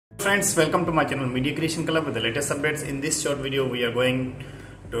Friends, welcome to my channel Media Creation Club with the latest updates. In this short video we are going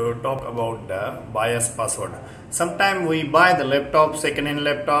to talk about the BIOS password. Sometimes we buy the laptop, second-hand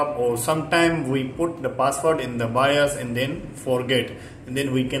laptop, or sometimes we put the password in the BIOS and then forget, and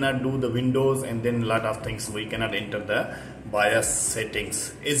then we cannot do the Windows, and then lot of things we cannot enter the BIOS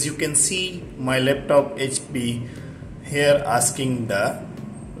settings. As you can see, my laptop HP here asking the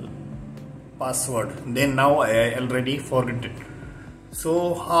password, then now I already forget it.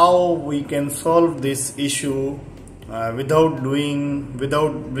 So how we can solve this issue without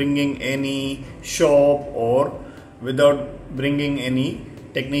bringing any shop or without bringing any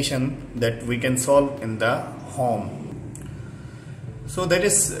technician, that we can solve in the home. So that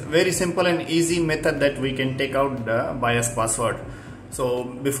is very simple and easy method that we can take out the BIOS password. So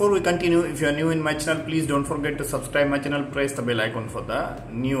before we continue, if you are new in my channel, please don't forget to subscribe my channel, press the bell icon for the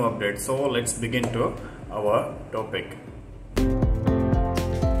new updates. So let's begin to our topic.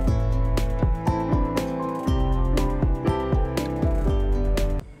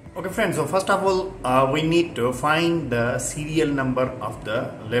 Okay friends, so first of all we need to find the serial number of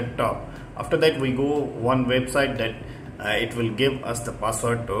the laptop. After that we go one website that it will give us the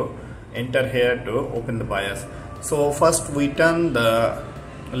password to enter here to open the BIOS. So first we turn the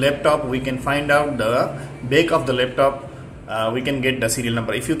laptop, we can find out the back of the laptop, we can get the serial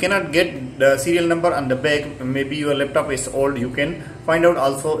number. If you cannot get the serial number on the back, maybe your laptop is old, you can find out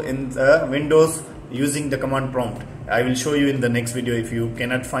also in the Windows using the command prompt. I will show you in the next video if you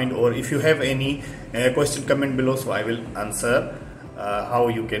cannot find, or if you have any question, comment below, so I will answer how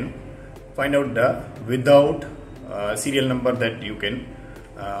you can find out the without serial number that you can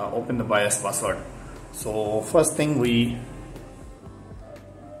open the BIOS password. So first thing we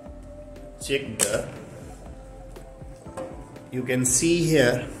check the, you can see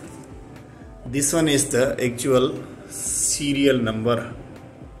here, this one is the actual serial number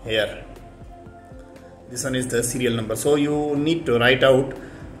here. This one is the serial number. So you need to write out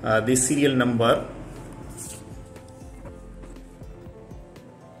this serial number.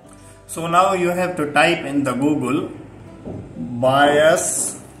 So now you have to type in the Google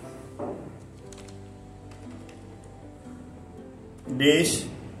BIOS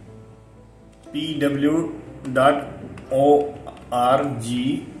pw.org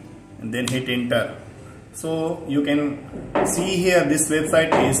and then hit enter. So you can see here this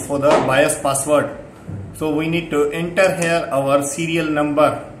website is for the BIOS password. So we need to enter here our serial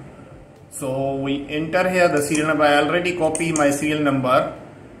number. So we enter here the serial number. I already copy my serial number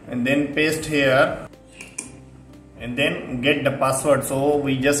and then paste here and then get the password. So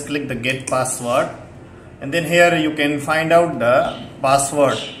we just click the get password, and then here you can find out the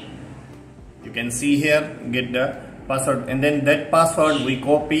password. You can see here get the password, and then that password we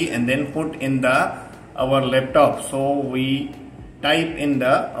copy and then put in the our laptop. So we type in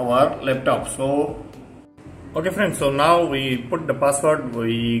the our laptop. So okay friends, so now we put the password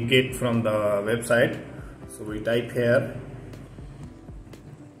we get from the website. So we type here.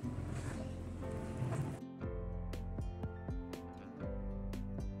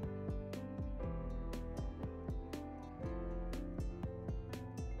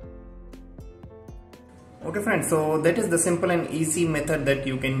 Okay friends, so that is the simple and easy method that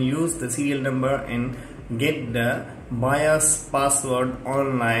you can use the serial number and get the BIOS password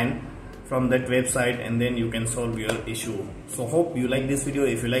online from that website, and then you can solve your issue. So hope you like this video.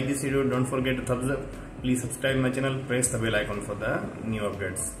 If you like this video, don't forget to thumbs up. Please subscribe my channel, press the bell icon for the new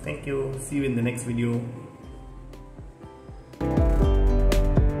updates. Thank you. See you in the next video.